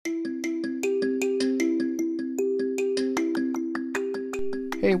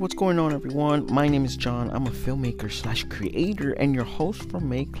Hey, what's going on, everyone? My name is John. I'm a filmmaker slash creator and your host for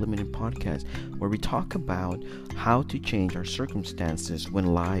Make Limited Podcast, where we talk about how to change our circumstances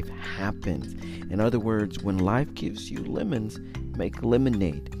when life happens. In other words, when life gives you lemons, make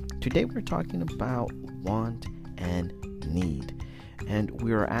lemonade. Today, we're talking about want and need. And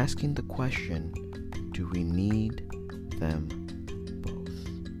we are asking the question, do we need them both?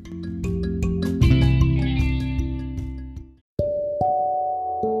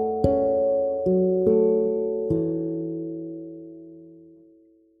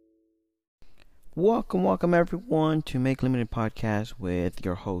 Welcome everyone to Make Limited Podcast with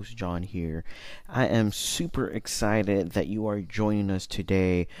your host John here. I am super excited that you are joining us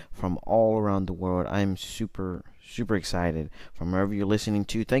today from all around the world. I'm super excited from wherever you're listening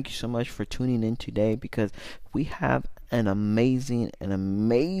to. Thank you so much for tuning in today because we have an amazing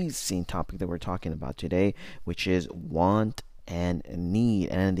topic that we're talking about today, which is want and need.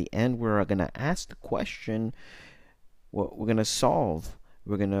 And in the end, we're going to ask the question, what we're going to solve.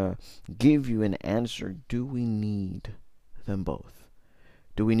 We're going to give you an answer. Do we need them both?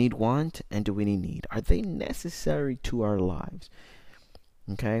 Do we need want and do we need need? Are they necessary to our lives?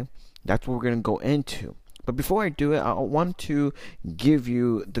 Okay, that's what we're going to go into. But before I do it, I want to give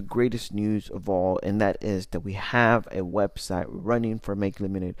you the greatest news of all, and that is that we have a website running for Make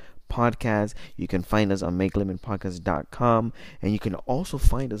Limited Podcast. You can find us on makelimitedpodcast.com, and you can also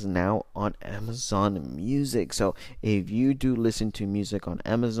find us now on Amazon Music. So if you do listen to music on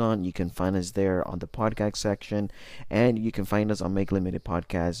Amazon, you can find us there on the podcast section, and you can find us on Make Limited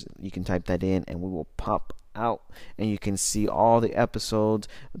Podcast. You can type that in and we will pop out and you can see all the episodes,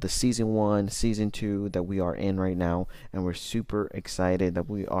 the season 1, season 2 that we are in right now, and we're super excited that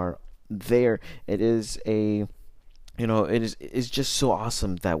we are there. It's just so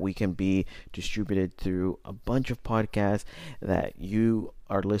awesome that we can be distributed through a bunch of podcasts that you,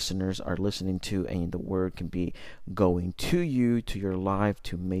 our listeners, are listening to, and the word can be going to you, to your life,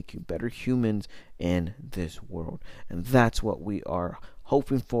 to make you better humans in this world. And that's what we are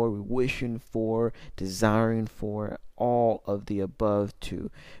hoping for, wishing for, desiring for, all of the above,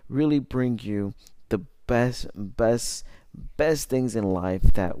 to really bring you the best things in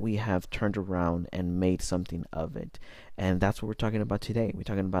life that we have turned around and made something of it. And that's what we're talking about today. We're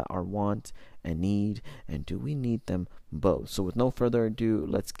talking about our want and need, and do we need them both? So with no further ado,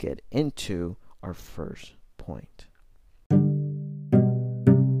 let's get into our first point.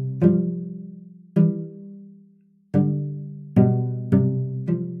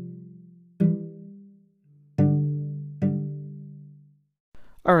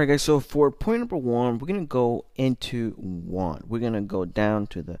 Alright guys, so for point number 1, we're going to go into want. We're going to go down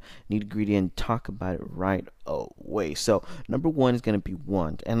to the nitty-gritty and talk about it right away. So number 1 is going to be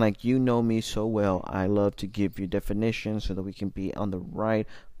want. And like you know me so well, I love to give you definitions so that we can be on the right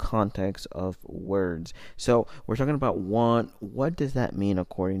context of words. So we're talking about want. What does that mean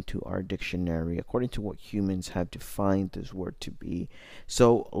according to our dictionary, according to what humans have defined this word to be?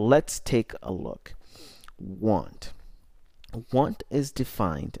 So let's take a look. Want. Want is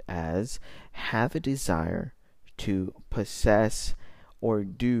defined as have a desire to possess or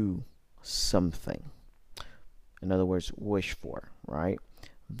do something. In other words, wish for, right?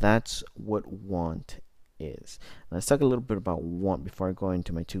 That's what want is. Let's talk a little bit about want before I go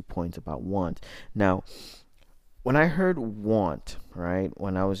into my 2 points about want. Now, when I heard want, right,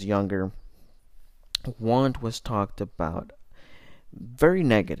 when I was younger, want was talked about very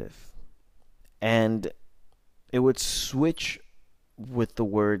negative, and it would switch with the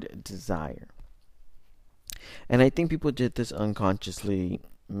word desire. And I think people did this unconsciously,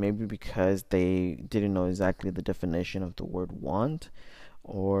 maybe because they didn't know exactly the definition of the word want,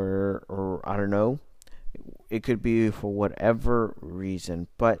 or I don't know. It could be for whatever reason,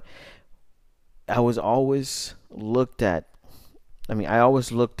 but I always looked at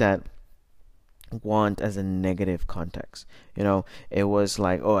want as a negative context. It was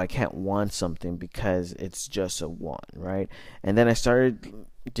like, oh, I can't want something because it's just a want, right? And then I started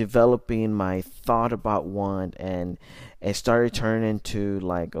developing my thought about want, and it started turning into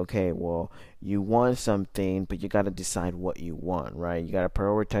like, okay, well, you want something, but you got to decide what you want, right? You got to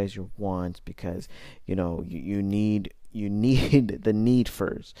prioritize your wants because you need the need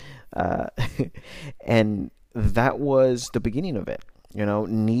first, and that was the beginning of it.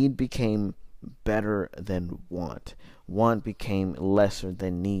 Need became better than want. Want became lesser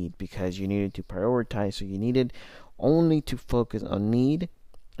than need because you needed to prioritize. So you needed only to focus on need,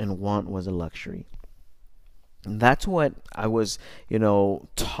 and want was a luxury. And that's what I was,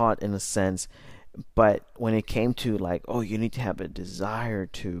 taught in a sense But when it came to like, oh, you need to have a desire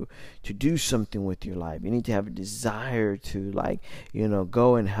to do something with your life. You need to have a desire to like,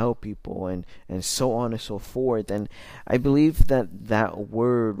 go and help people and so on and so forth. And I believe that that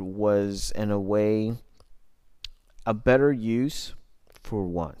word was in a way a better use for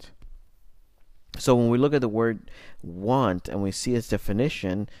want. So when we look at the word want and we see its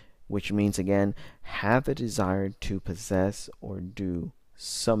definition, which means again, have a desire to possess or do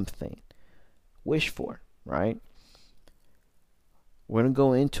something, wish for, right? We're going to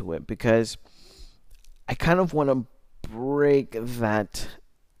go into it because I kind of want to break that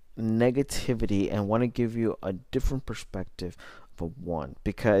negativity and want to give you a different perspective of want.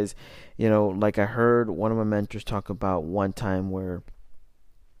 Because, like I heard one of my mentors talk about one time where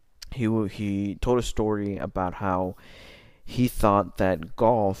he told a story about how he thought that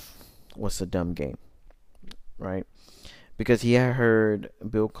golf was a dumb game, right? Because he had heard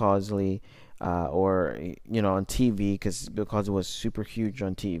Bill Cosby, or on TV, because Bill Cosby was super huge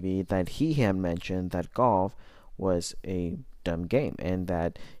on TV, that he had mentioned that golf was a dumb game and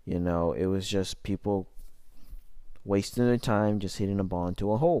that it was just people wasting their time just hitting a ball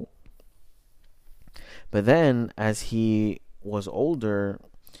into a hole. But then as he was older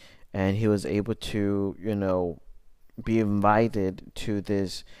and he was able to be invited to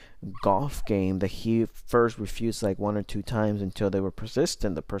this golf game that he first refused like one or two times until they were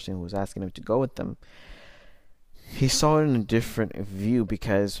persistent, the person who was asking him to go with them, he saw it in a different view.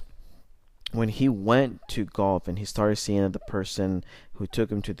 Because when he went to golf and he started seeing the person who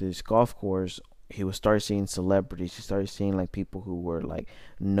took him to this golf course, he would start seeing celebrities. He started seeing like people who were like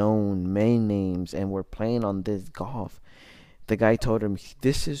known main names and were playing on this golf. The guy told him,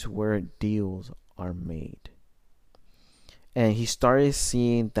 this is where deals are made. And he started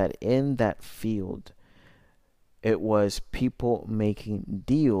seeing that in that field, it was people making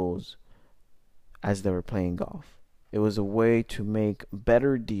deals as they were playing golf. It was a way to make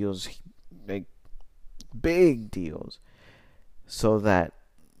better deals, make big deals, so that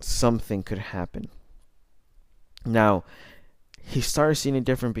something could happen. Now, he started seeing it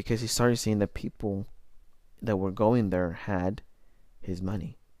different because he started seeing that people that were going there had his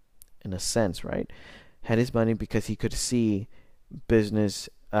money, in a sense, right? Had his money because he could see business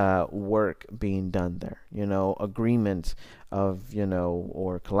work being done there, agreements of,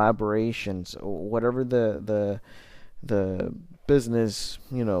 or collaborations, or whatever the business,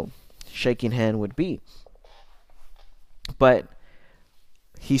 shaking hand would be. But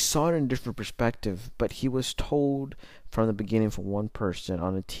he saw it in a different perspective, but he was told from the beginning from one person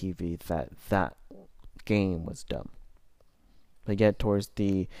on a TV that that game was dumb. But yet towards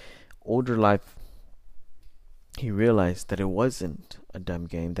the older life, he realized that it wasn't a dumb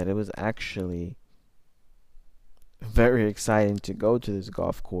game, that it was actually very exciting to go to this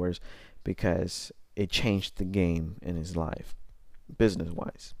golf course because it changed the game in his life,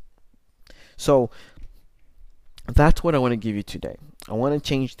 business-wise. So that's what I want to give you today. I want to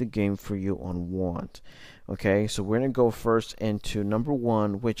change the game for you on want. Okay, so we're going to go first into number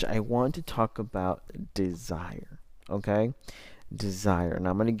one, which I want to talk about desire. Okay, desire. Now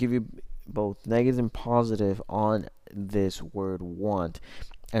I'm going to give you both negative and positive on this word want.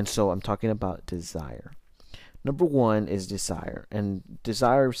 And so I'm talking about desire. Number one is desire. And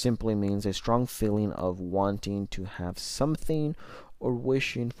desire simply means a strong feeling of wanting to have something or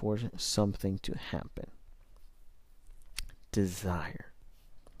wishing for something to happen. Desire.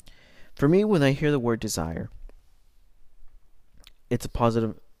 For me, when I hear the word desire, it's a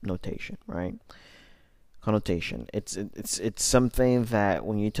positive notation, right? Connotation. It's something that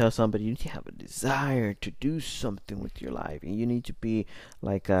when you tell somebody you need to have a desire to do something with your life, and you need to be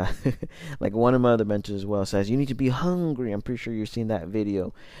like like one of my other mentors as well says, you need to be hungry. I'm pretty sure you've seen that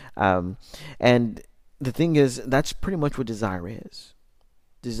video. And the thing is, that's pretty much what desire is.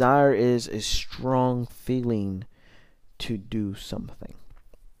 Desire is a strong feeling to do something.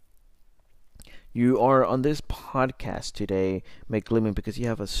 You are on this podcast today, Make Living, because you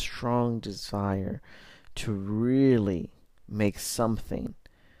have a strong desire to really make something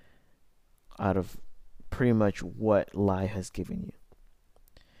out of pretty much what life has given you.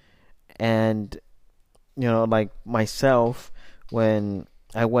 And, like myself, when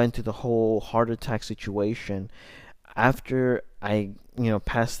I went through the whole heart attack situation, after I,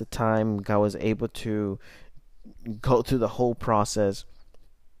 passed the time, God was able to go through the whole process,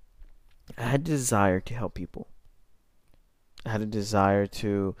 I had a desire to help people. I had a desire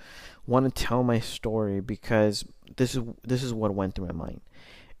to want to tell my story, because this is what went through my mind.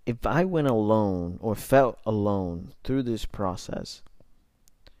 If I went alone or felt alone through this process,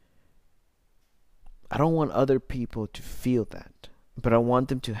 I don't want other people to feel that, but I want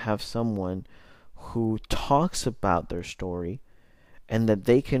them to have someone who talks about their story and that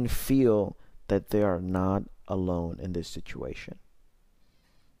they can feel that they are not alone in this situation.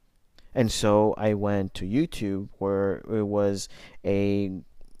 And so I went to YouTube, where it was a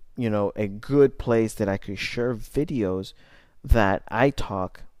a good place that I could share videos that I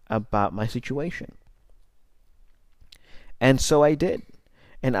talk about my situation. And so I did.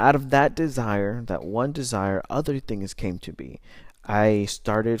 And out of that desire, that one desire, other things came to be. I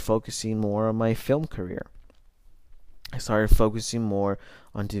started focusing more on my film career. I started focusing more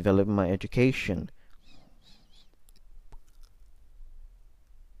on developing my education.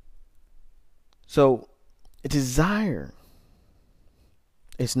 So, a desire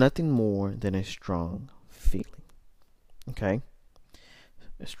is nothing more than a strong feeling. Okay?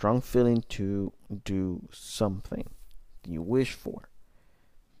 A strong feeling to do something you wish for.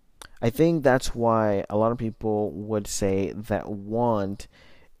 I think that's why a lot of people would say that want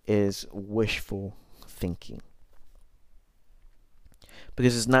is wishful thinking.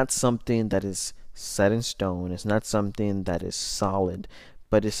 Because it's not something that is set in stone, it's not something that is solid,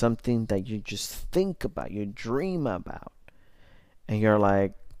 but it's something that you just think about, you dream about. And you're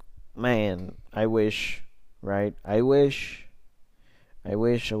like, man, I wish, right? I wish. A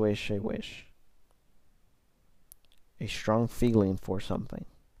strong feeling for something.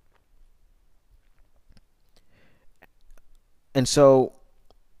 And so,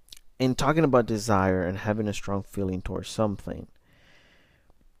 in talking about desire and having a strong feeling towards something,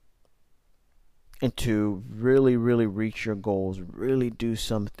 and to really, really reach your goals, really do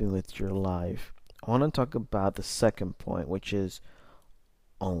something with your life, I want to talk about the second point, which is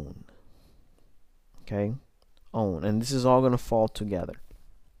own. Okay? Own. And this is all going to fall together.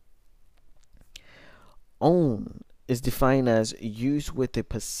 Own is defined as used with a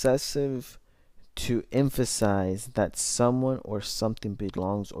possessive to emphasize that someone or something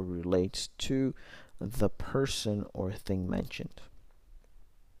belongs or relates to the person or thing mentioned.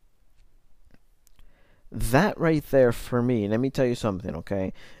 That right there for me, let me tell you something,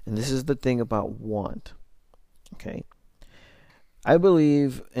 okay? And this is the thing about want, okay? I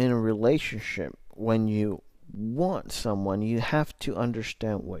believe in a relationship, when you want someone, you have to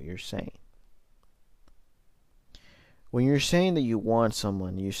understand what you're saying. When you're saying that you want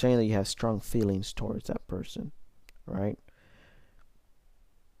someone, you're saying that you have strong feelings towards that person, right?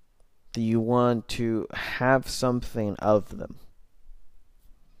 That you want to have something of them.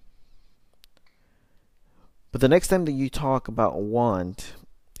 But the next time that you talk about want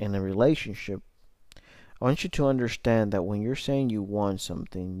in a relationship, I want you to understand that when you're saying you want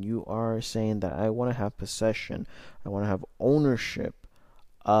something, you are saying that I want to have possession, I want to have ownership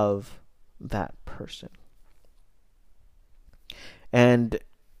of that person. And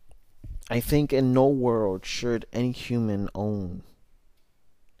I think in no world should any human own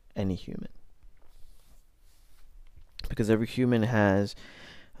any human. Because every human has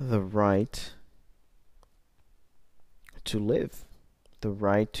the right to live, the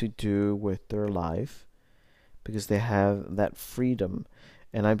right to do with their life, because they have that freedom.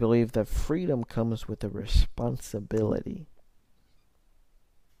 And I believe that freedom comes with a responsibility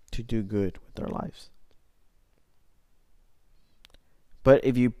to do good with their lives. But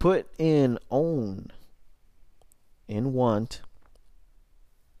if you put in own in want,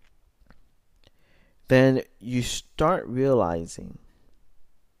 then you start realizing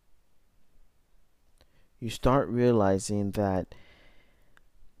that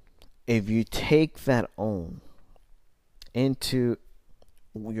if you take that own into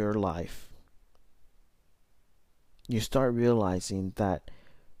your life, you start realizing that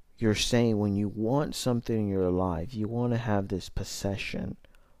you're saying when you want something in your life, you want to have this possession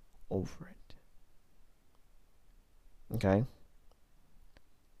over it. Okay?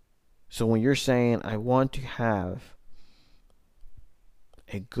 So when you're saying, I want to have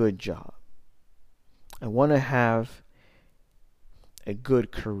a good job, I want to have a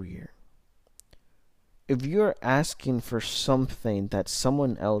good career. If you're asking for something that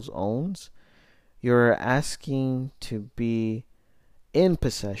someone else owns, you're asking to be in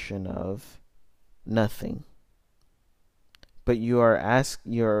possession of nothing. But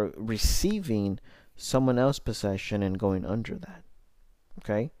you're receiving someone else's possession and going under that.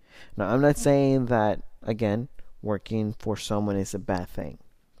 Okay? Now, I'm not saying that, again, working for someone is a bad thing.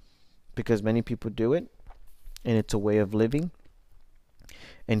 Because many people do it, and it's a way of living.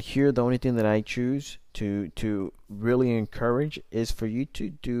 And here, the only thing that I choose to really encourage is for you to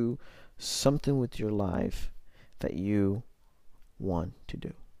do something with your life that you want to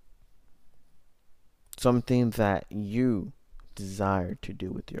do. Something that you desire to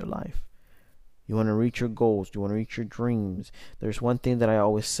do with your life. You want to reach your goals. You want to reach your dreams. There's one thing that I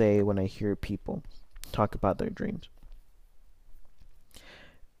always say when I hear people talk about their dreams.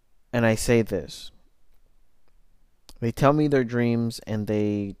 And I say this. They tell me their dreams and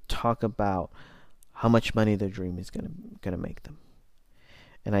they talk about how much money their dream is gonna make them.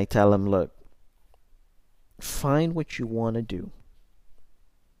 And I tell them, look, find what you want to do.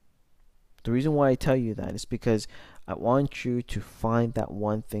 The reason why I tell you that is because I want you to find that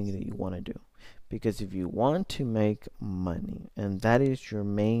one thing that you want to do. Because if you want to make money and that is your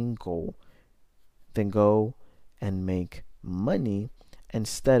main goal, then go and make money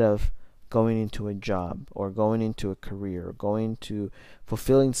instead of going into a job or going into a career or going to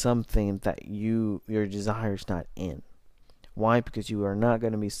fulfilling something that your desire is not in. Why? Because you are not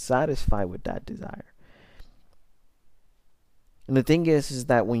going to be satisfied with that desire. And the thing is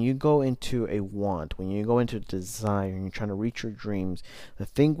that when you go into a want, when you go into a desire and you're trying to reach your dreams, the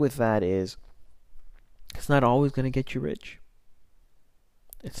thing with that is it's not always going to get you rich.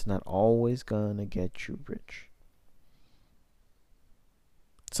 It's not always going to get you rich.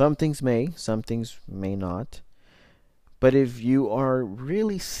 Some things may not. But if you are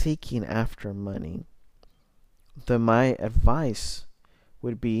really seeking after money, then my advice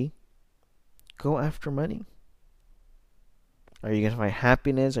would be go after money. Are you going to find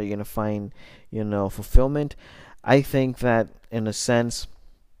happiness? Are you going to find, fulfillment? I think that in a sense,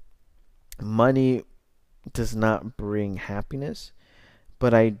 money does not bring happiness,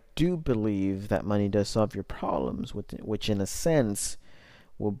 but I do believe that money does solve your problems, which in a sense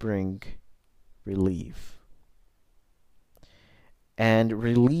will bring relief. And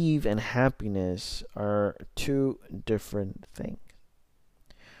relief and happiness are two different things.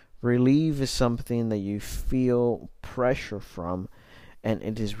 Relief is something that you feel pressure from and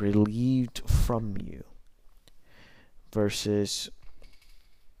it is relieved from you. Versus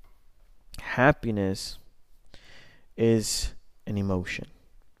happiness is an emotion.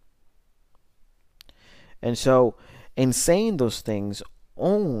 And so, in saying those things,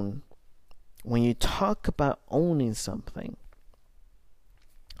 when you talk about owning something,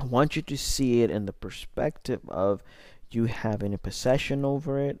 I want you to see it in the perspective of you having a possession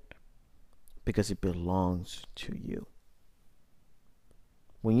over it because it belongs to you.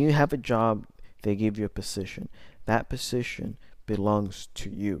 When you have a job, they give you a position. That position belongs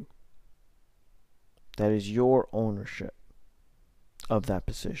to you. That is your ownership of that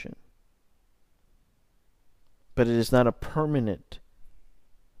position. But it is not a permanent.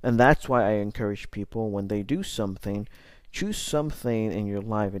 And that's why I encourage people when they do something, choose something in your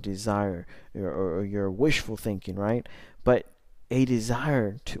life, a desire or your wishful thinking, right? But a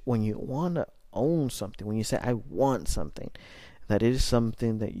desire to, when you want to own something, when you say, I want something, that it is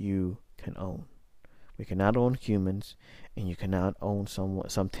something that you can own. We cannot own humans, and you cannot own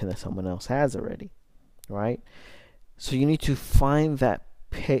something that someone else has already, right? So you need to find that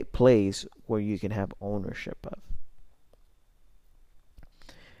place where you can have ownership of.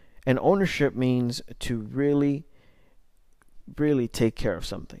 And ownership means to really take care of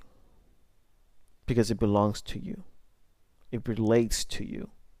something because it belongs to you. It relates to you.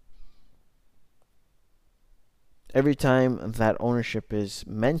 Every time that ownership is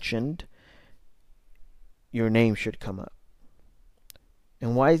mentioned, your name should come up.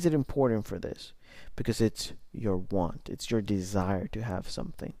 And why is it important for this? Because it's your want. It's your desire to have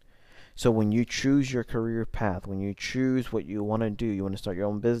something. So when you choose your career path, when you choose what you want to do, you want to start your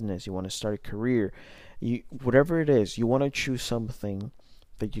own business, you want to start a career, whatever it is, you want to choose something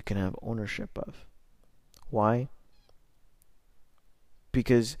that you can have ownership of. Why?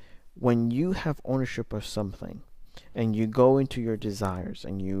 Because when you have ownership of something and you go into your desires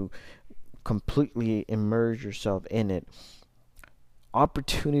and you completely immerse yourself in it,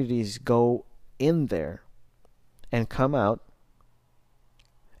 opportunities go in there and come out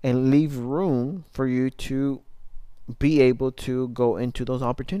and leave room for you to be able to go into those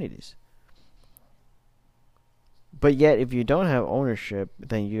opportunities. But yet, if you don't have ownership,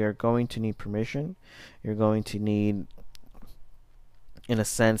 then you're going to need permission. You're going to need, in a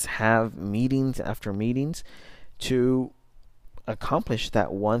sense, have meetings after meetings to accomplish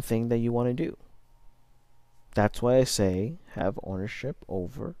that one thing that you want to do. That's why I say have ownership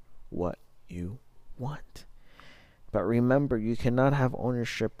over what you want. But remember, you cannot have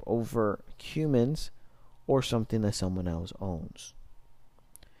ownership over humans or something that someone else owns.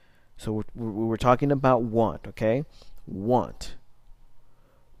 So we're talking about want, okay? Want.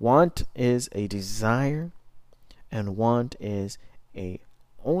 Want is a desire, and want is a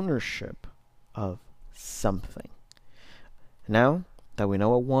ownership of something. Now that we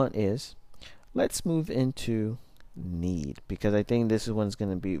know what want is, let's move into need, because I think this is one's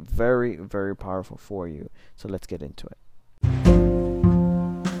going to be very, very powerful for you. So let's get into it.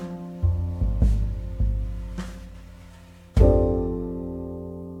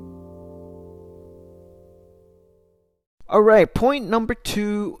 All right, point number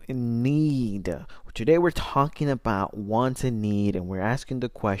 2, need. Today we're talking about want and need, and we're asking the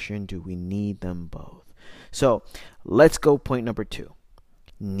question, do we need them both? So let's go point number 2,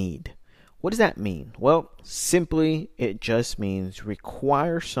 need. What does that mean? Well, simply, it just means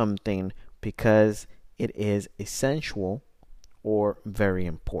require something because it is essential or very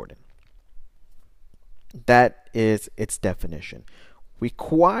important. That is its definition.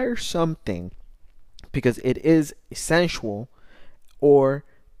 Require something because it is essential or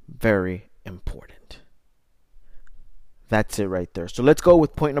very important. That's it right there. So let's go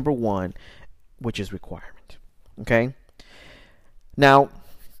with point number 1, which is requirement. Okay? Now,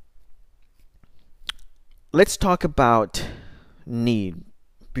 let's talk about need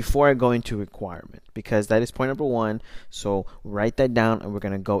before I go into requirement, because that is point number 1. So write that down and we're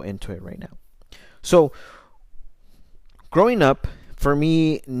going to go into it right now. So growing up, for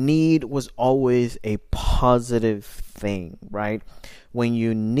me, need was always a positive thing, right? When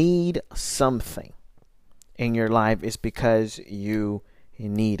you need something in your life, it's because you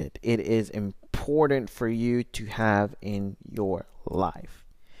need it. It is important for you to have in your life.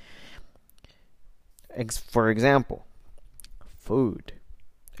 For example, food.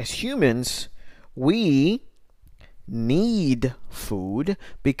 As humans, we need food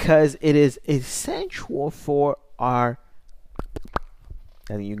because it is essential for our,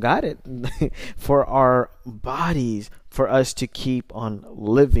 you got it, for our bodies, for us to keep on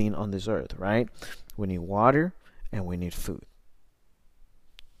living on this earth, right? We need water and we need food.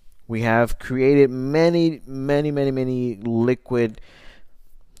 We have created many liquid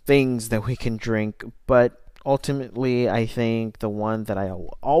things that we can drink, but ultimately I think the one that I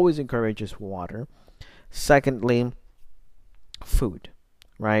always encourage is water. Secondly, food,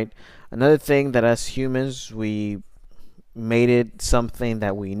 right? Another thing that as humans we made it something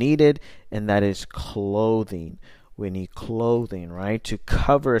that we needed, and that is clothing. We need clothing, right? To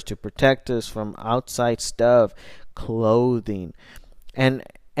cover us, to protect us from outside stuff, clothing. And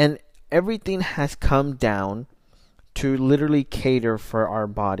everything has come down to literally cater for our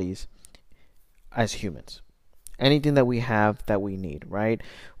bodies as humans. Anything that we have that we need, right?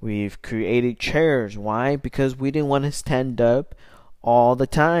 We've created chairs. Why? Because we didn't want to stand up all the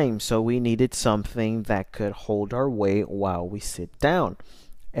time. So we needed something that could hold our weight while we sit down.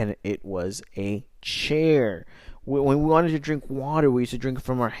 And it was a chair. When we wanted to drink water, we used to drink it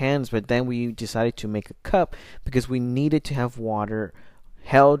from our hands, but then we decided to make a cup because we needed to have water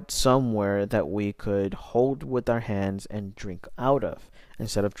held somewhere that we could hold with our hands and drink out of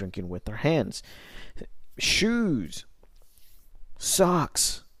instead of drinking with our hands. Shoes,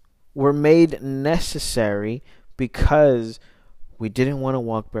 socks were made necessary because we didn't want to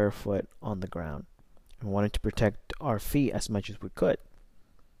walk barefoot on the ground and wanted to protect our feet as much as we could.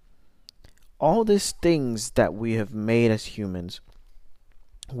 All these things that we have made as humans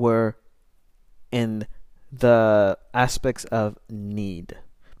were in the aspects of need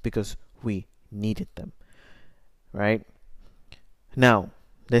because we needed them, right? Now,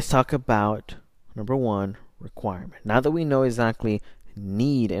 let's talk about number 1, requirement. Now that we know exactly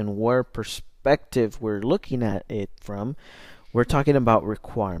need and where perspective we're looking at it from, we're talking about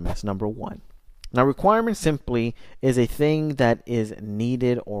requirements. Number 1. Now, requirement simply is a thing that is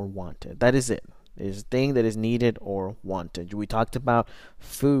needed or wanted. That is it. It is a thing that is needed or wanted. We talked about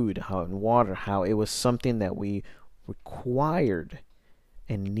food, and water, how it was something that we required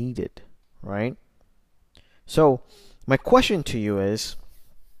and needed, right? So, my question to you is,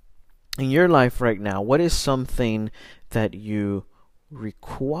 in your life right now, what is something that you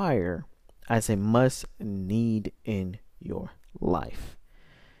require as a must need in your life?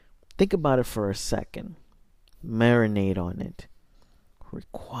 Think about it for a second. Marinate on it.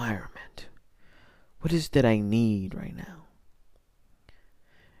 Requirement. What is that I need right now?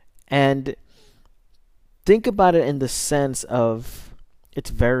 And think about it in the sense of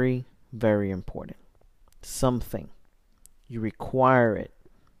it's very, very important. Something. You require it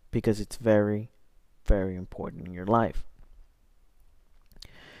because it's very, very important in your life.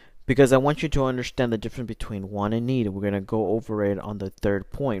 Because I want you to understand the difference between want and need. We're going to go over it on the 3rd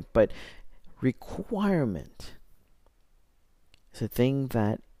point. But requirement is a thing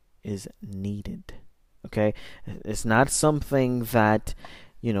that is needed. Okay? It's not something that,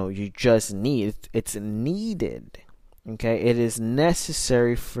 you just need. It's needed. Okay? It is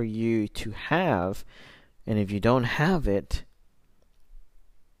necessary for you to have. And if you don't have it,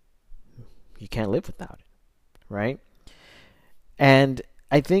 you can't live without it. right? And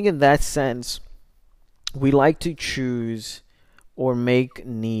I think in that sense, we like to choose or make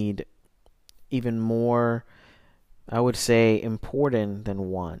need even more, I would say, important than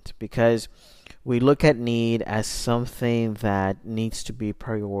want, because we look at need as something that needs to be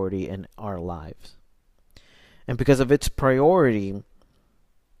priority in our lives. And because of its priority,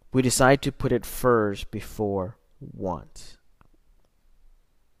 we decide to put it first before want.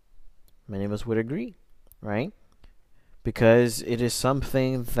 Many of us would agree, right? Because it is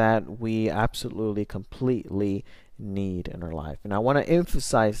something that we absolutely, completely need in our life. And I want to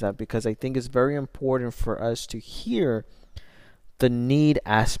emphasize that because I think it's very important for us to hear the need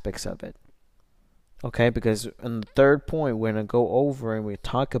aspects of it. Okay, because in the third point, we're going to go over and we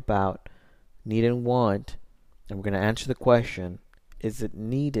talk about need and want, and we're going to answer the question, is it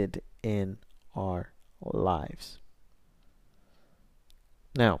needed in our lives?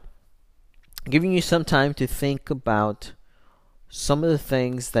 Now, giving you some time to think about some of the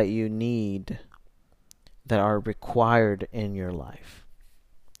things that you need that are required in your life.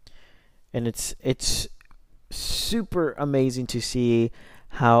 And it's super amazing to see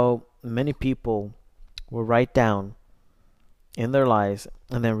how many people will write down in their lives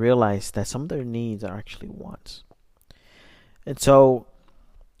and then realize that some of their needs are actually wants. And so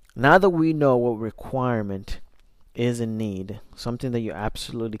now that we know what requirement is a need, something that you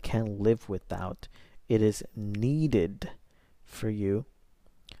absolutely can't live without, it is needed for you.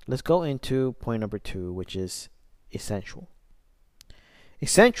 Let's go into point number 2, which is essential.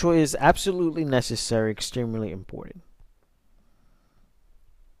 Essential is absolutely necessary, extremely important.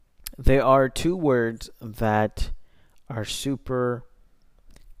 There are 2 words that are super,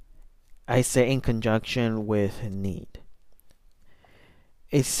 I say, in conjunction with need.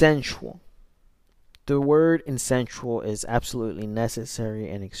 Essential. The word essential is absolutely necessary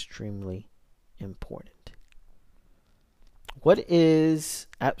and extremely important. What is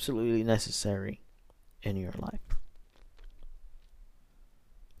absolutely necessary in your life?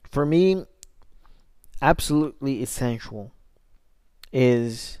 For me, absolutely essential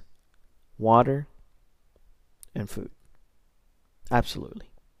is water and food. Absolutely.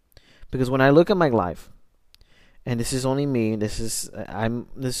 Because when I look at my life, and this is only me, this is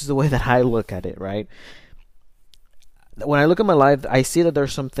the way that I look at it, right? When I look at my life, I see that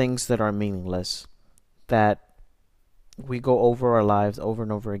there's some things that are meaningless, that we go over our lives over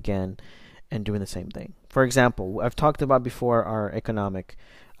and over again and doing the same thing. For example, I've talked about before our economic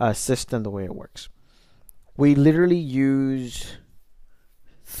system, the way it works. We literally use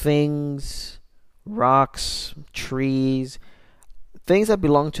things, rocks, trees, things that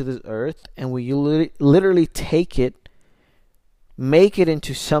belong to this earth, and we literally take it, make it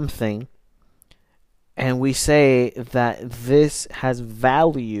into something, and we say that this has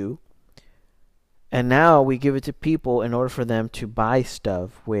value, and now we give it to people in order for them to buy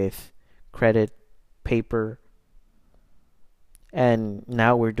stuff with credit, paper, and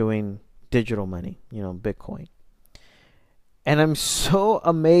now we're doing digital money, Bitcoin. And I'm so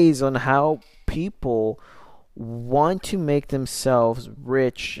amazed on how people want to make themselves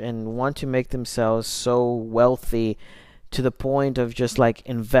rich and want to make themselves so wealthy to the point of just like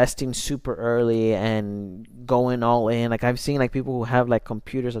investing super early and going all in. Like I've seen like people who have like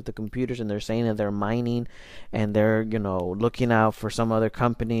computers of the computers, and they're saying that they're mining and they're looking out for some other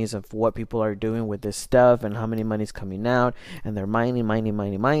companies of what people are doing with this stuff and how many money's coming out, and they're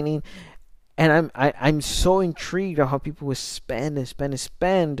mining. And I'm so intrigued at how people would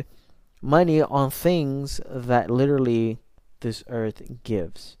spend money on things that literally this earth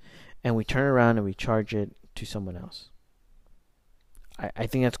gives, and we turn around and we charge it to someone else. I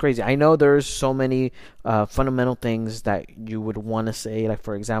think that's crazy. I know there's so many fundamental things that you would want to say, like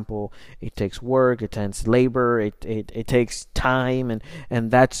for example, it takes work, it takes labor, it takes time,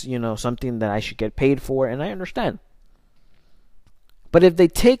 and that's something that I should get paid for, and I understand. But if they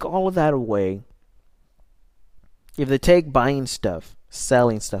take all of that away, if they take buying stuff,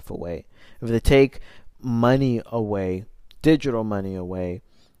 selling stuff away, if they take money away, digital money away,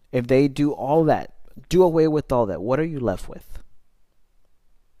 if they do all that, do away with all that, what are you left with?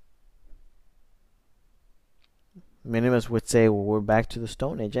 Many of us would say, well, we're back to the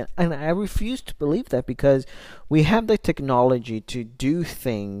Stone Age. And I refuse to believe that, because we have the technology to do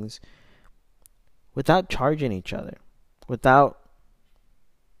things without charging each other, without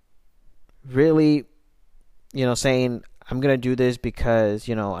really, saying, I'm going to do this because,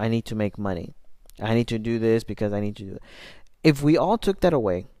 I need to make money. I need to do this because I need to do that. If we all took that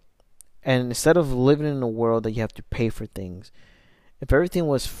away, and instead of living in a world that you have to pay for things, if everything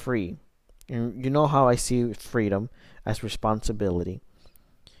was free, and you know how I see freedom as responsibility.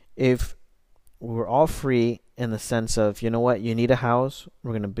 If we're all free in the sense of, you know what, you need a house,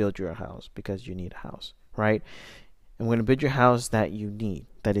 we're going to build you a house because you need a house, right? And we're going to build your house that you need,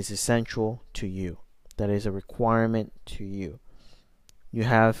 that is essential to you, that is a requirement to you.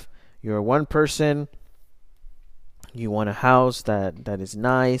 You're one person, you want a house that is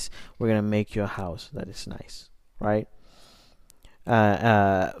nice, we're going to make you a house that is nice, right?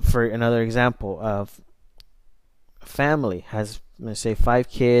 For another example of family has, let's say, 5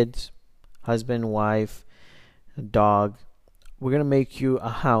 kids, husband, wife, a dog. We're going to make you a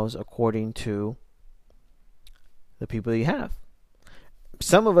house according to the people you have.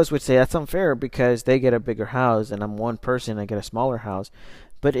 Some of us would say that's unfair because they get a bigger house and I'm one person, I get a smaller house.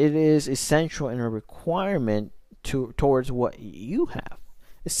 But it is essential and a requirement towards what you have.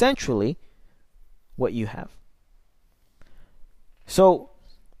 Essentially, what you have. So,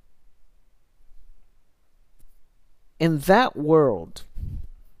 in that world,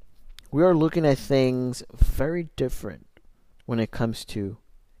 we are looking at things very different when it comes to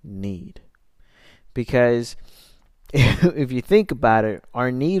need. Because if you think about it,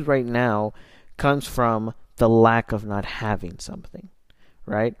 our need right now comes from the lack of not having something,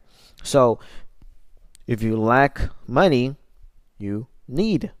 right? So, if you lack money, you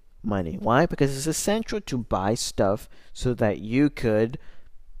need money. Why? Because it's essential to buy stuff so that you could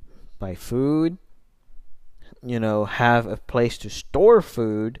buy food, have a place to store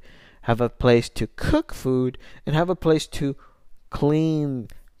food, have a place to cook food, and have a place to clean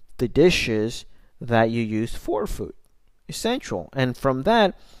the dishes that you use for food. Essential. And from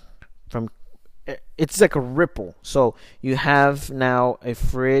that, it's like a ripple. So you have now a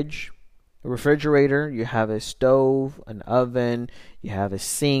fridge, a refrigerator, you have a stove, an oven, you have a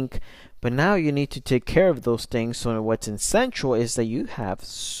sink, but now you need to take care of those things. So what's essential is that you have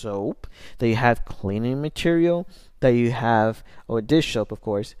soap, that you have cleaning material, that you have dish soap, of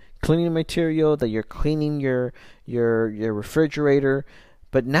course, cleaning material, that you're cleaning your refrigerator.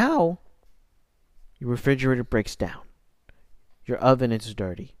 But now your refrigerator breaks down. Your oven is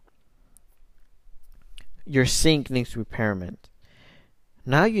dirty. Your sink needs repairment.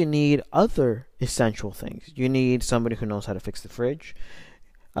 Now you need other essential things. You need somebody who knows how to fix the fridge.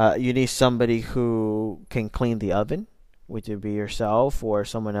 You need somebody who can clean the oven, which would be yourself or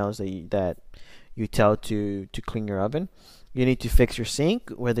someone else that you tell to clean your oven. You need to fix your sink,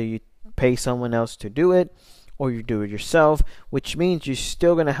 whether you pay someone else to do it or you do it yourself, which means you're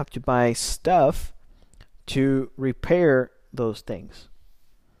still going to have to buy stuff to repair those things.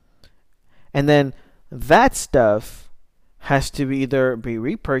 And then that stuff has to either be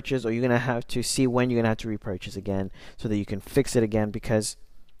repurchased or you're going to have to see when you're going to have to repurchase again so that you can fix it again, because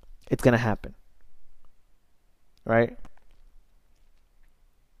it's going to happen. Right?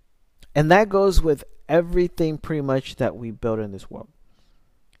 And that goes with everything pretty much that we build in this world.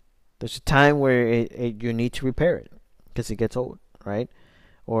 There's a time where you need to repair it because it gets old, right?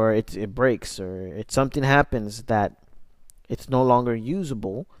 Or it breaks, or something happens that it's no longer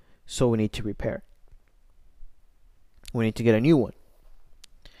usable, so we need to repair it. We need to get a new one.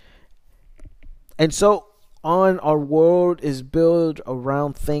 And so on, our world is built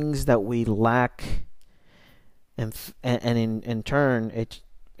around things that we lack, and in turn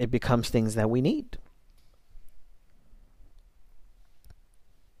it becomes things that we need.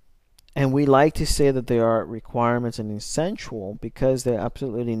 And we like to say that they are requirements and essential because they're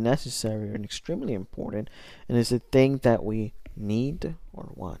absolutely necessary and extremely important, and it's a thing that we need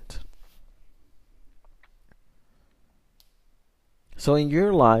or want. So in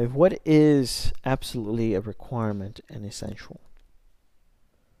your life, what is absolutely a requirement and essential?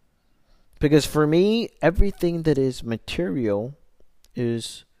 Because for me, everything that is material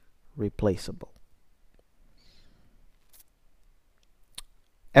is replaceable.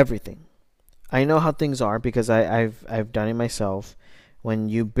 Everything. I know how things are because I've done it myself. When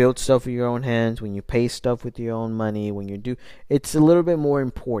you build stuff with your own hands, when you pay stuff with your own money, it's a little bit more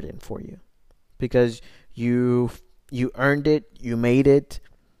important for you because you earned it, you made it,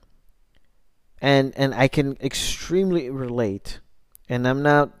 and I can extremely relate. And I'm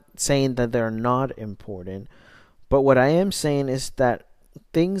not saying that they're not important, but what I am saying is that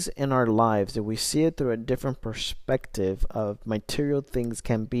things in our lives, that we see it through a different perspective of material things,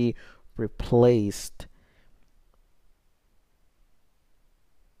 can be replaced.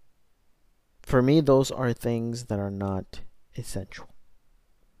 For me, those are things that are not essential.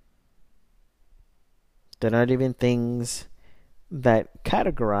 They're not even things that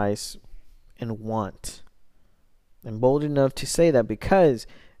categorize and want. I'm bold enough to say that because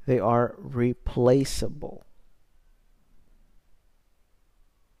they are replaceable.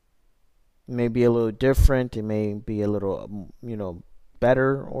 It may be a little different. It may be a little,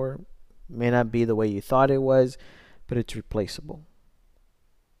 better or May not be the way you thought it was, but it's replaceable.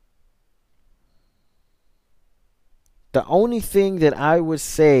 The only thing that I would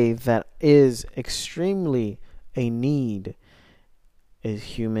say that is extremely a need is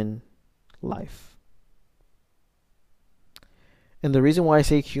human life. And the reason why I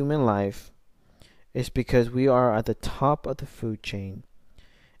say human life is because we are at the top of the food chain,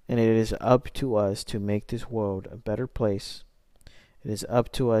 and it is up to us to make this world a better place. It is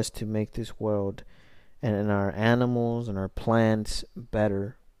up to us to make this world and our animals and our plants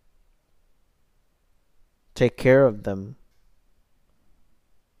better. Take care of them.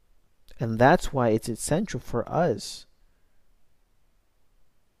 And that's why it's essential for us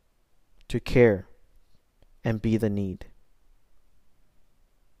to care and be the need.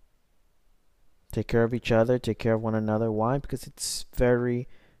 Take care of each other, take care of one another. Why? Because it's very,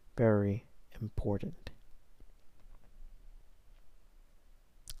 very important.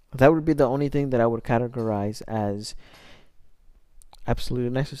 That would be the only thing that I would categorize as absolutely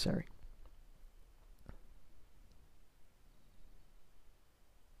necessary.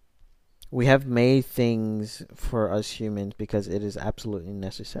 We have made things for us humans because it is absolutely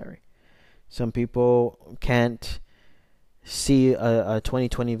necessary. Some people can't see a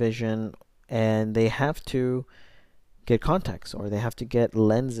 20/20 vision, and they have to get contacts, or they have to get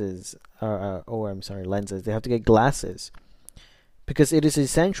lenses, lenses. They have to get glasses because it is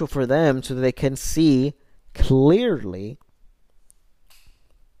essential for them so that they can see clearly.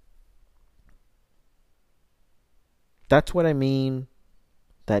 That's what I mean,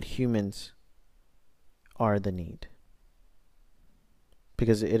 that humans are the need.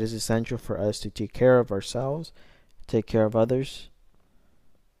 Because it is essential for us to take care of ourselves, take care of others.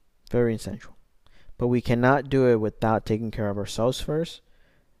 Very essential. But we cannot do it without taking care of ourselves first,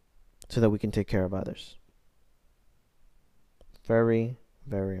 so that we can take care of others. Very,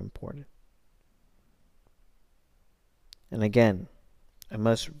 very important. And again, I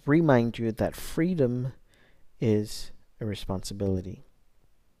must remind you that freedom is a responsibility.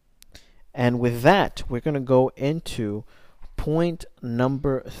 And with that, we're going to go into point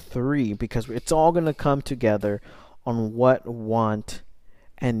number 3, because it's all going to come together on what want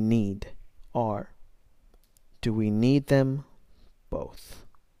and need are. Do we need them both?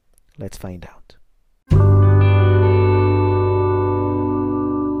 Let's find out.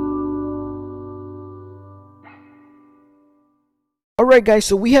 Alright guys,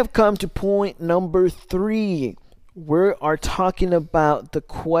 so we have come to point number 3. We are talking about the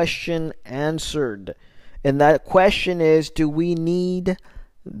question answered. And that question is, do we need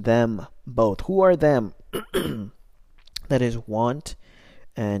them both? Who are them? That is want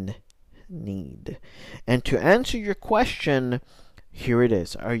and need. And to answer your question, here it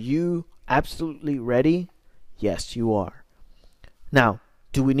is. Are you absolutely ready? Yes, you are. Now,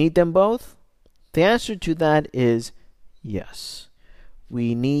 do we need them both? The answer to that is yes.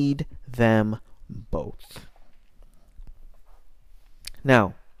 We need them both.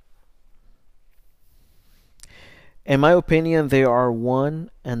 Now, in my opinion, they are one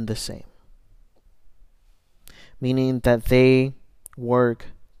and the same. Meaning that they work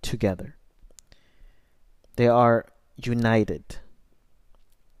together. They are united.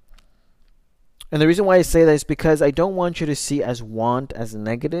 And the reason why I say that is because I don't want you to see as want as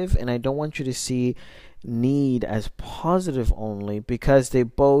negative, and I don't want you to see need as positive only, because they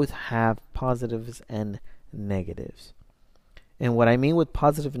both have positives and negatives. And what I mean with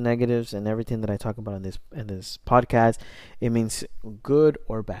positive and negatives and everything that I talk about in this podcast, it means good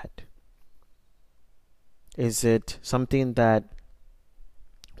or bad. Is it something that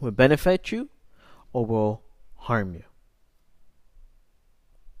will benefit you or will harm you?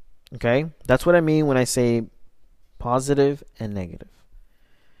 Okay? That's what I mean when I say positive and negative.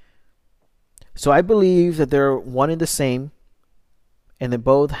 So I believe that they're one and the same, and they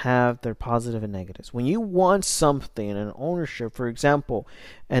both have their positive and negatives. When you want something, an ownership, for example,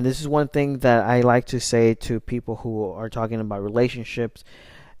 and this is one thing that I like to say to people who are talking about relationships,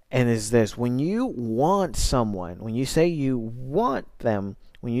 and is this: when you want someone, when you say you want them,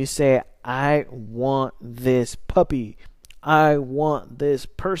 when you say, I want this puppy, I want this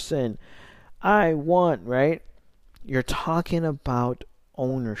person, I want, right? You're talking about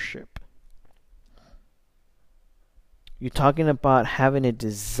ownership. You're talking about having a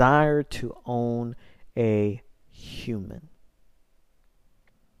desire to own a human.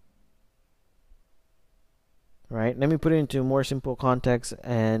 Right? Let me put it into more simple context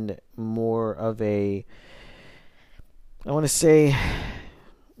and more of a, I want to say,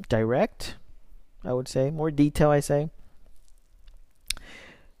 direct, I would say, more detail, I say.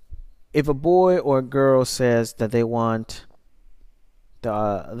 If a boy or a girl says that they want the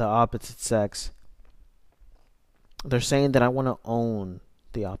opposite sex, they're saying that I want to own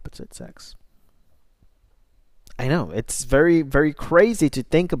the opposite sex. I know it's very, very crazy to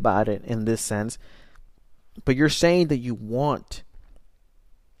think about it in this sense, but you're saying that you want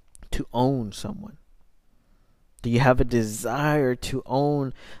to own someone. Do you have a desire to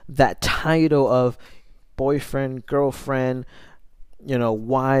own that title of boyfriend, girlfriend,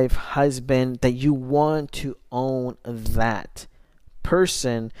 wife, husband, that you want to own that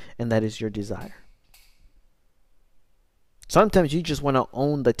person, and that is your desire? Sometimes you just want to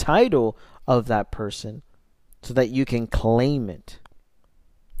own the title of that person so that you can claim it.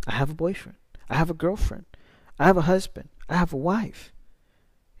 I have a boyfriend. I have a girlfriend. I have a husband. I have a wife.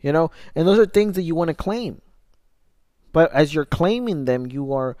 And those are things that you want to claim. But as you're claiming them,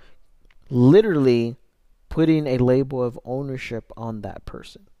 you are literally putting a label of ownership on that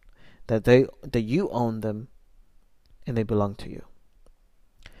person. That you own them and they belong to you.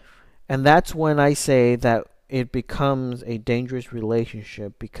 And that's when I say that it becomes a dangerous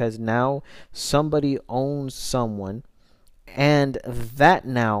relationship, because now somebody owns someone, and that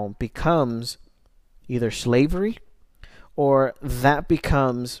now becomes either slavery, or that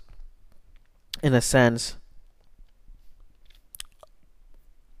becomes, in a sense,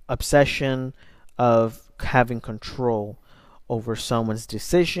 obsession of having control over someone's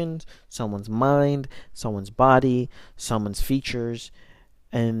decisions, someone's mind, someone's body, someone's features,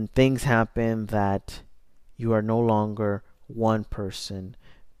 and things happen that you are no longer one person,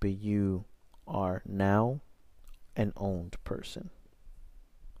 but you are now an owned person.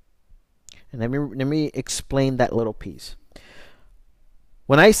 And let me explain that little piece.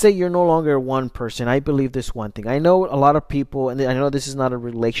 When I say you're no longer one person, I believe this one thing. I know a lot of people, and I know this is not a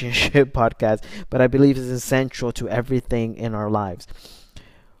relationship podcast, but I believe it's essential to everything in our lives.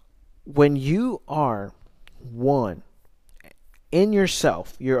 When you are one in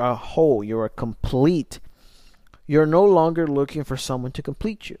yourself, you're a whole, you're a complete. You're no longer looking for someone to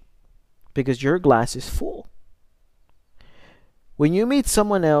complete you, because your glass is full. When you meet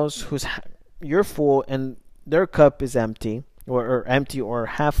someone else you're full and their cup is empty, or empty, or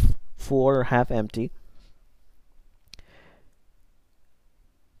half full or half empty,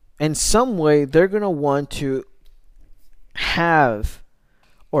 in some way they're going to want to have,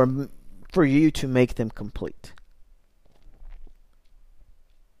 or for you to make them complete.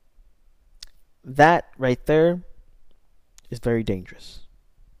 That right there is very dangerous.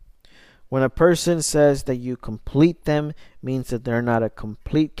 When a person says that you complete them, means that they're not a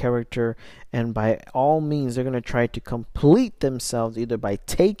complete character, and by all means they're going to try to complete themselves either by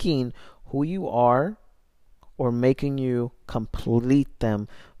taking who you are or making you complete them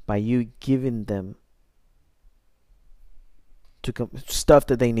by you giving them stuff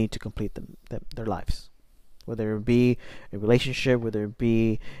that they need to complete their lives. Whether it be a relationship, whether it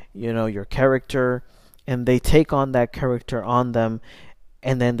be, your character, and they take on that character on them,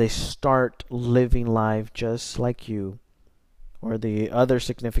 and then they start living life just like you or the other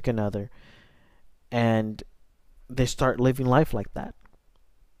significant other, and they start living life like that.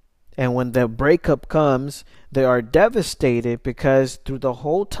 And when the breakup comes, they are devastated, because through the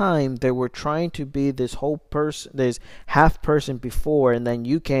whole time they were trying to be this whole person, this half person before, and then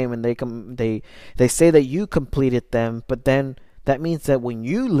you came and they say that you completed them, but then that means that when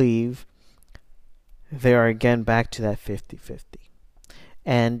you leave, they are again back to that 50-50.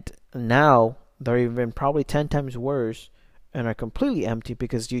 And now they're even probably 10 times worse and are completely empty,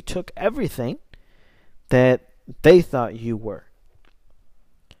 because you took everything that they thought you were.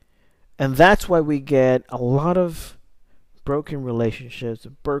 And that's why we get a lot of broken relationships,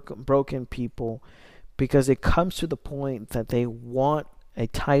 broken people, because it comes to the point that they want a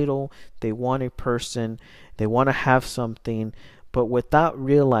title, they want a person, they want to have something, but without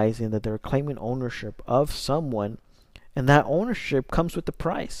realizing that they're claiming ownership of someone, and that ownership comes with the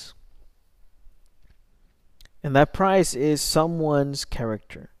price. And that price is someone's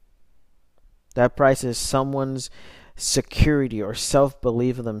character. That price is someone's security or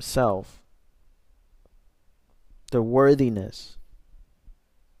self-belief in themselves, their worthiness.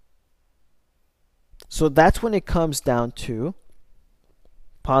 So that's when it comes down to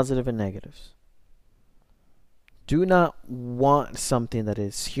positive and negatives. Do not want something that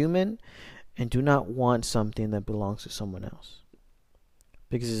is human, and do not want something that belongs to someone else,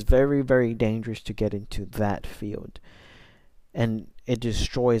 because it's very, very dangerous to get into that field, and it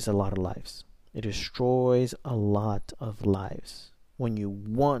destroys a lot of lives. It destroys a lot of lives when you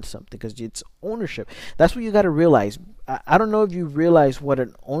want something, because it's ownership. That's what you got to realize. I don't know if you realize what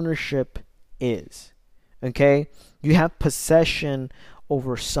an ownership is. Okay? You have possession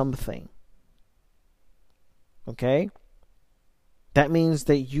over something. Okay? That means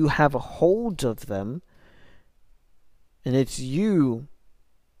that you have a hold of them, and it's you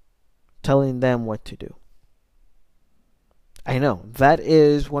telling them what to do. I know, that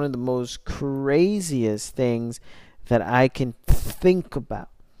is one of the most craziest things that I can think about.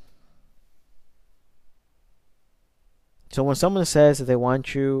 So when someone says that they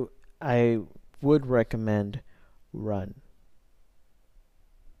want you, I would recommend run.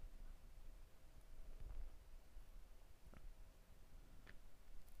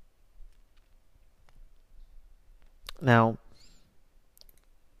 Now,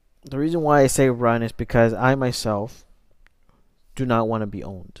 the reason why I say run is because I myself do not want to be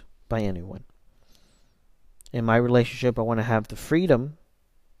owned by anyone. In my relationship, I want to have the freedom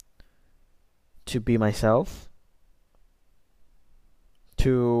to be myself,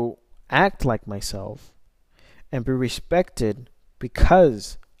 to act like myself, and be respected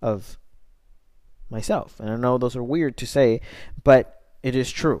because of myself. And I know those are weird to say, but it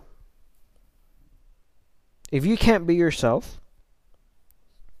is true. If you can't be yourself,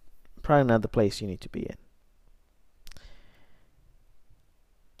 probably not the place you need to be in.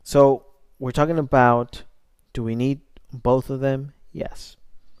 So we're talking about, do we need both of them? Yes.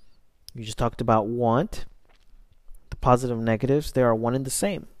 You just talked about want. The positive and negatives, they are one and the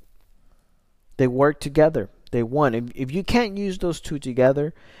same. They work together. They want. If you can't use those two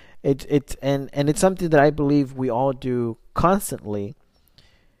together, it's something that I believe we all do constantly.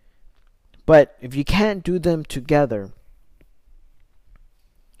 But if you can't do them together,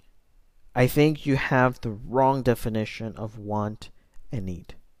 I think you have the wrong definition of want and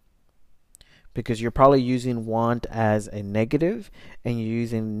need. Because you're probably using want as a negative and you're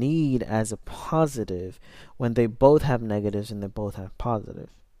using need as a positive when they both have negatives and they both have positive.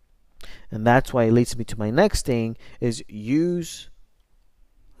 And that's why it leads me to my next thing is use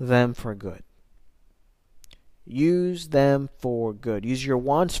them for good. Use them for good. Use your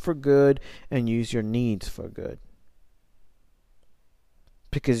wants for good and use your needs for good.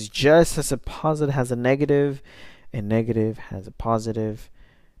 Because just as a positive has a negative has a positive,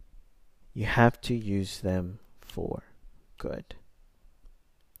 you have to use them for good.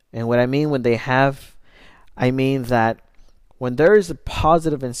 And what I mean when they have, I mean that when there is a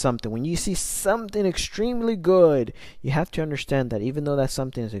positive in something, when you see something extremely good, you have to understand that even though that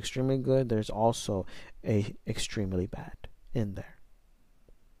something is extremely good, there's also a extremely bad in there.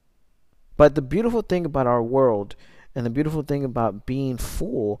 But the beautiful thing about our world and the beautiful thing about being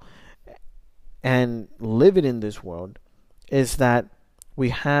full and living in this world is that we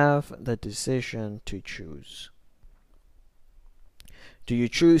have the decision to choose. Do you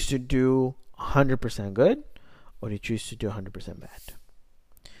choose to do 100% good, or do you choose to do 100% bad?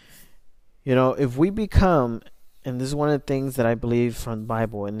 You know, if we become, and this is one of the things that I believe from the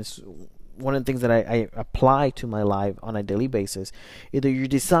Bible, and it's one of the things that I apply to my life on a daily basis, either you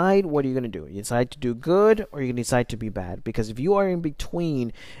decide what you're going to do. You decide to do good, or you can decide to be bad. Because if you are in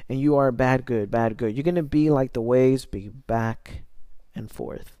between and you are bad, good, you're going to be like the waves, be back and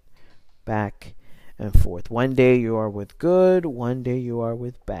forth, back and forth. One day you are with good, one day you are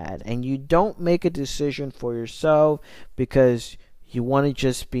with bad. And you don't make a decision for yourself because you want to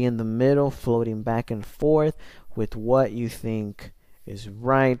just be in the middle, floating back and forth with what you think is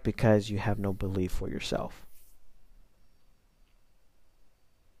right because you have no belief for yourself.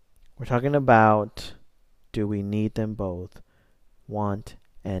 We're talking about, do we need them both? Want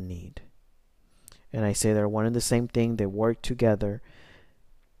and need. And I say they're one and the same thing. They work together.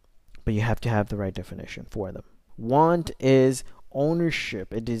 But you have to have the right definition for them. Want is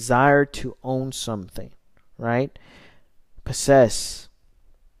ownership, a desire to own something, right? Possess.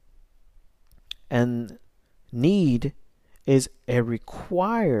 And need is a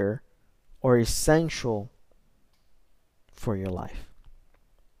require or essential for your life.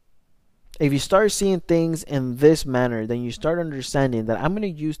 If you start seeing things in this manner, then you start understanding that I'm going to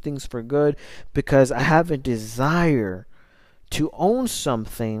use things for good because I have a desire to own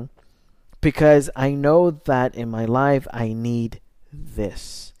something, because I know that in my life I need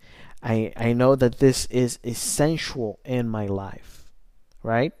this. I know that this is essential in my life,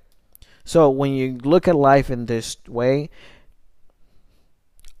 right? So when you look at life in this way,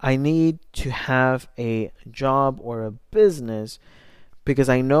 I need to have a job or a business because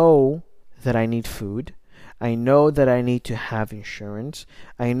I know that I need food. I know that I need to have insurance.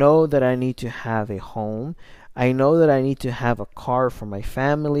 I know that I need to have a home. I know that I need to have a car for my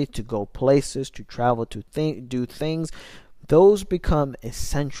family to go places, to travel, to do things. Those become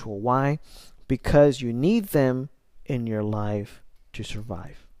essential. Why? Because you need them in your life to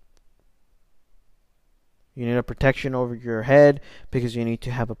survive. You need a protection over your head because you need to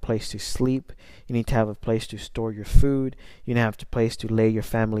have a place to sleep. You need to have a place to store your food. You need to have a place to lay your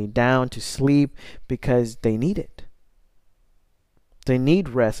family down to sleep because they need it. They need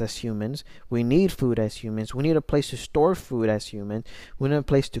rest as humans. We need food as humans. We need a place to store food as humans. We need a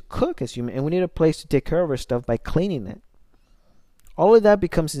place to cook as humans. And we need a place to take care of our stuff by cleaning it. All of that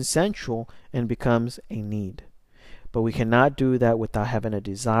becomes essential and becomes a need. But we cannot do that without having a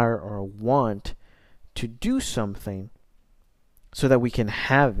desire or a want to do something so that we can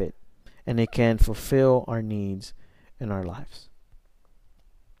have it and it can fulfill our needs in our lives.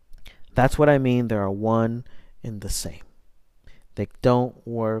 That's what I mean. They are one and the same. They don't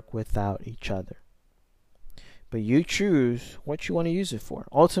work without each other. But you choose what you want to use it for.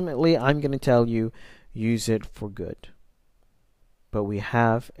 Ultimately, I'm going to tell you, use it for good. But we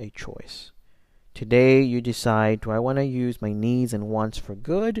have a choice. Today, you decide, do I want to use my needs and wants for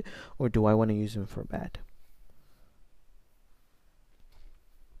good, or do I want to use them for bad?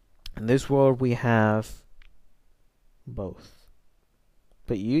 In this world, we have both.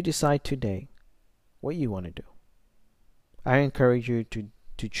 But you decide today what you want to do. I encourage you to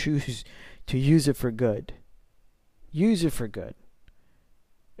choose to use it for good. Use it for good.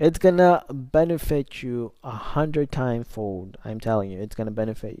 It's going to benefit you 100 times fold. I'm telling you, it's going to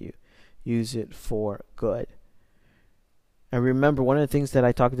benefit you. Use it for good. And remember, one of the things that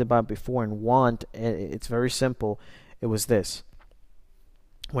I talked about before in want, it's very simple. It was this.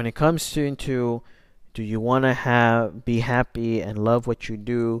 When it comes to do you want to be happy and love what you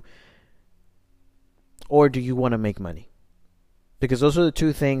do, or do you want to make money? Because those are the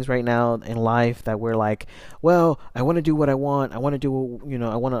two things right now in life that we're like, well, I want to do what I want. I want to do,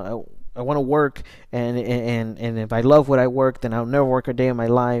 I want to work, and if I love what I work, then I'll never work a day in my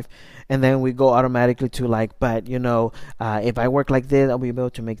life. And then we go automatically to like, but if I work like this, I'll be able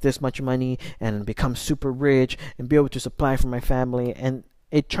to make this much money and become super rich and be able to supply for my family. And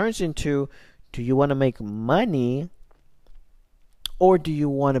it turns into, do you want to make money, or do you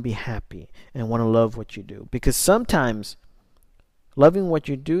want to be happy and want to love what you do? Because sometimes loving what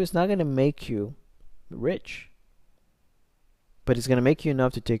you do is not going to make you rich, but it's going to make you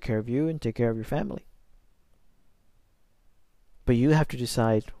enough to take care of you and take care of your family. But you have to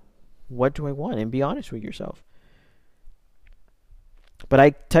decide, what do I want? And be honest with yourself. But I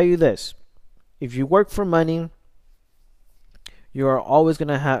tell you this, if you work for money, you are always going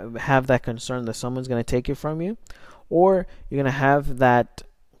to have that concern that someone's going to take it from you, or you're going to have that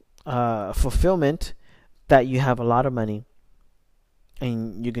fulfillment that you have a lot of money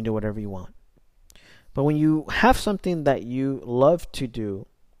and you can do whatever you want. But when you have something that you love to do,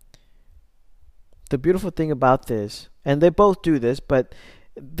 the beautiful thing about this, and they both do this, but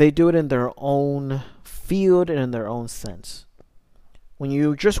they do it in their own field and in their own sense. When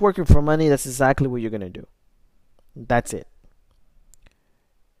you're just working for money, that's exactly what you're going to do. That's it.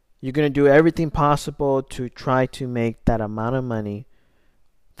 You're going to do everything possible to try to make that amount of money,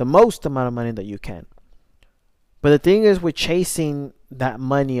 the most amount of money that you can. But the thing is with chasing that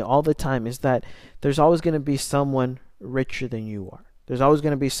money all the time is that there's always going to be someone richer than you are. There's always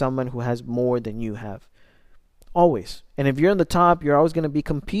going to be someone who has more than you have. Always. And if you're on the top, you're always going to be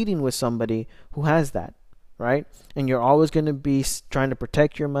competing with somebody who has that, right? And you're always going to be trying to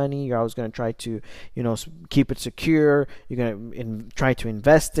protect your money. You're always going to try to, keep it secure. You're going to try to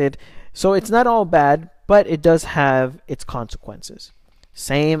invest it. So it's not all bad, but it does have its consequences.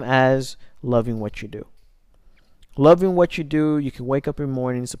 Same as loving what you do. Loving what you do, you can wake up in the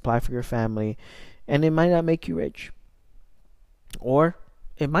morning, supply for your family, and it might not make you rich. Or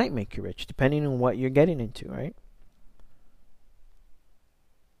it might make you rich, depending on what you're getting into, right?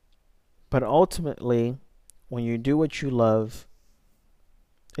 But ultimately, when you do what you love,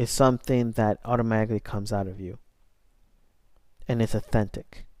 it's something that automatically comes out of you. And it's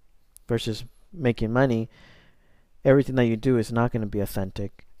authentic. Versus making money, everything that you do is not going to be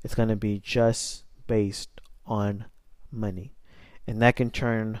authentic. It's going to be just based on money, and that can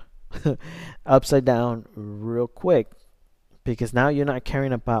turn upside down real quick, because now you're not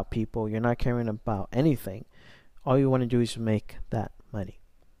caring about people, you're not caring about anything. All you want to do is make that money.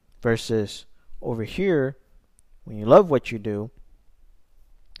 Versus over here, when you love what you do,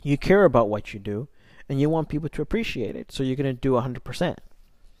 you care about what you do, and you want people to appreciate it, so you're going to do 100%.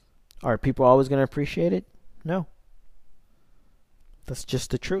 Are people always going to appreciate it? No. That's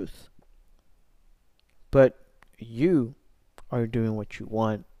just the truth. But you are doing what you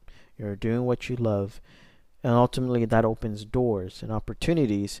want. You're doing what you love. And ultimately that opens doors and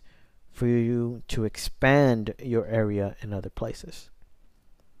opportunities for you to expand your area in other places.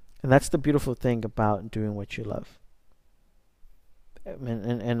 And that's the beautiful thing about doing what you love.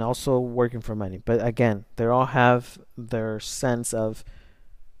 and also working for money. But again, they all have their sense of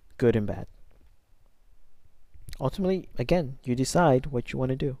good and bad. Ultimately, again, you decide what you want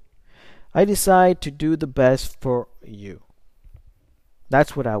to do. I decide to do the best for you.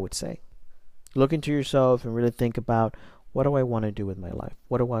 That's what I would say. Look into yourself and really think about, what do I want to do with my life?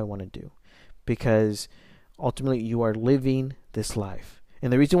 What do I want to do? Because ultimately, you are living this life.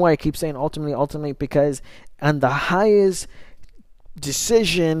 And the reason why I keep saying ultimately, because on the highest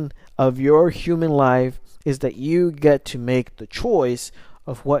decision of your human life is that you get to make the choice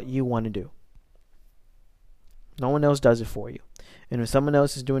of what you want to do. No one else does it for you. And if someone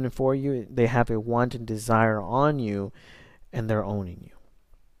else is doing it for you, they have a want and desire on you, and they're owning you.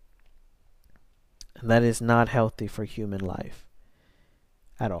 And that is not healthy for human life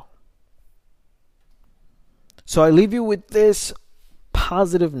at all. So I leave you with this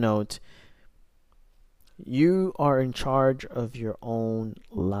positive note. You are in charge of your own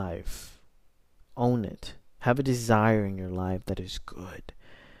life. Own it. Have a desire in your life that is good.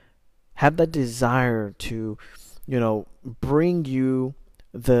 Have that desire to, bring you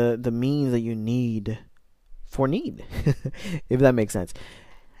the means that you need for need, if that makes sense.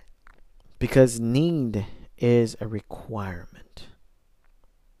 Because need is a requirement.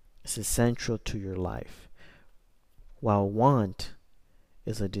 It's essential to your life. While want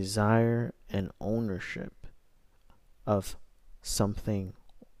is a desire and ownership of something.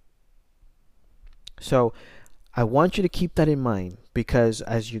 So I want you to keep that in mind, because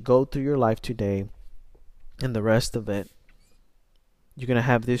as you go through your life today and the rest of it, you're going to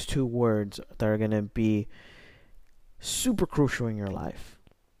have these two words that are going to be super crucial in your life.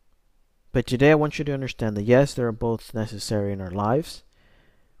 But today I want you to understand that yes, they are both necessary in our lives,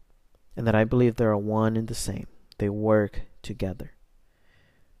 and that I believe they are one and the same. They work together.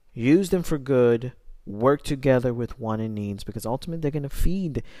 Use them for good. Work together with want and needs, because ultimately they're going to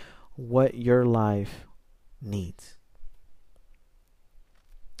feed what your life needs.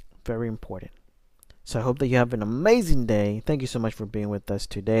 Very important. So I hope that you have an amazing day. Thank you so much for being with us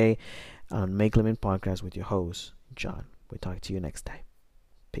today on Make Limit Podcast with your host, John. We'll talk to you next time.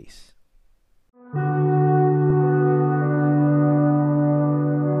 Peace.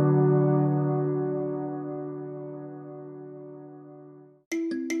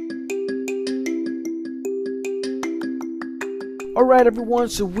 All right, everyone.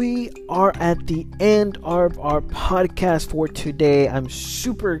 So we are at the end of our podcast for today. I'm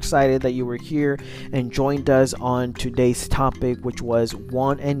super excited that you were here and joined us on today's topic, which was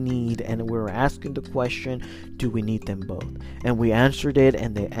want and need. And we were asking the question, do we need them both? And we answered it,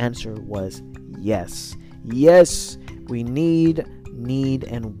 and the answer was yes. Yes, we need,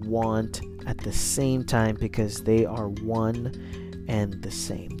 and want at the same time, because they are one and the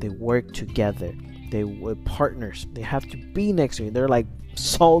same. They work together. They were partners. They have to be next to you. They're like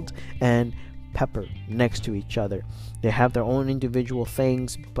salt and pepper next to each other. They have their own individual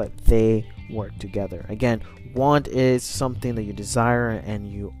things, but they work together. Again, want is something that you desire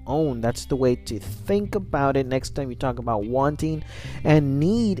and you own. That's the way to think about it next time you talk about wanting. And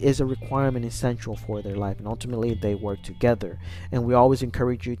need is a requirement, essential for their life. And ultimately, they work together. And we always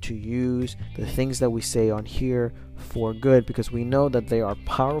encourage you to use the things that we say on here for good, because we know that they are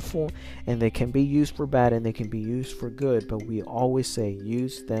powerful and they can be used for bad and they can be used for good. But we always say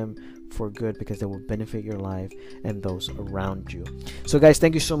use them for good, because they will benefit your life and those around you. So guys,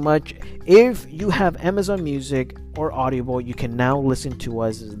 thank you so much. If you have Amazon Music or Audible, you can now listen to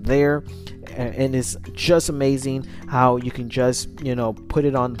us there, and it's just amazing how you can just put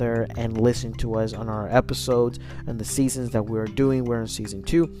it on there and listen to us on our episodes and the seasons that we're doing. We're in season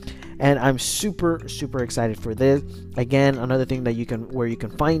 2, and I'm super excited for this. Again, another thing that you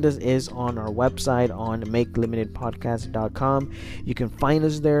can find us is on our website on makelimitedpodcast.com. You can find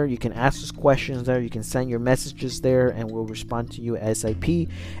us there. You can ask us questions there. You can send your messages there, and we'll respond to you ASAP.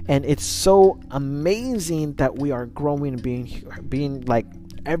 And it's so amazing that we are growing and being like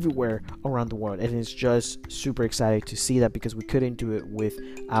everywhere around the world, and it's just super exciting to see that, because we couldn't do it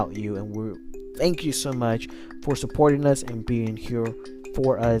without you. And we thank you so much for supporting us and being here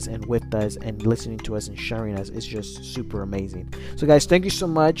for us and with us and listening to us and sharing us. It's just super amazing. So guys, thank you so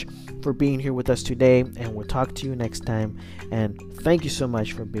much for being here with us today, and we'll talk to you next time. And thank you so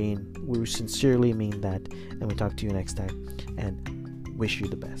much for being, we sincerely mean that, and we'll talk to you next time and wish you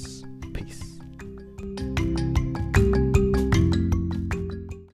the best. Peace.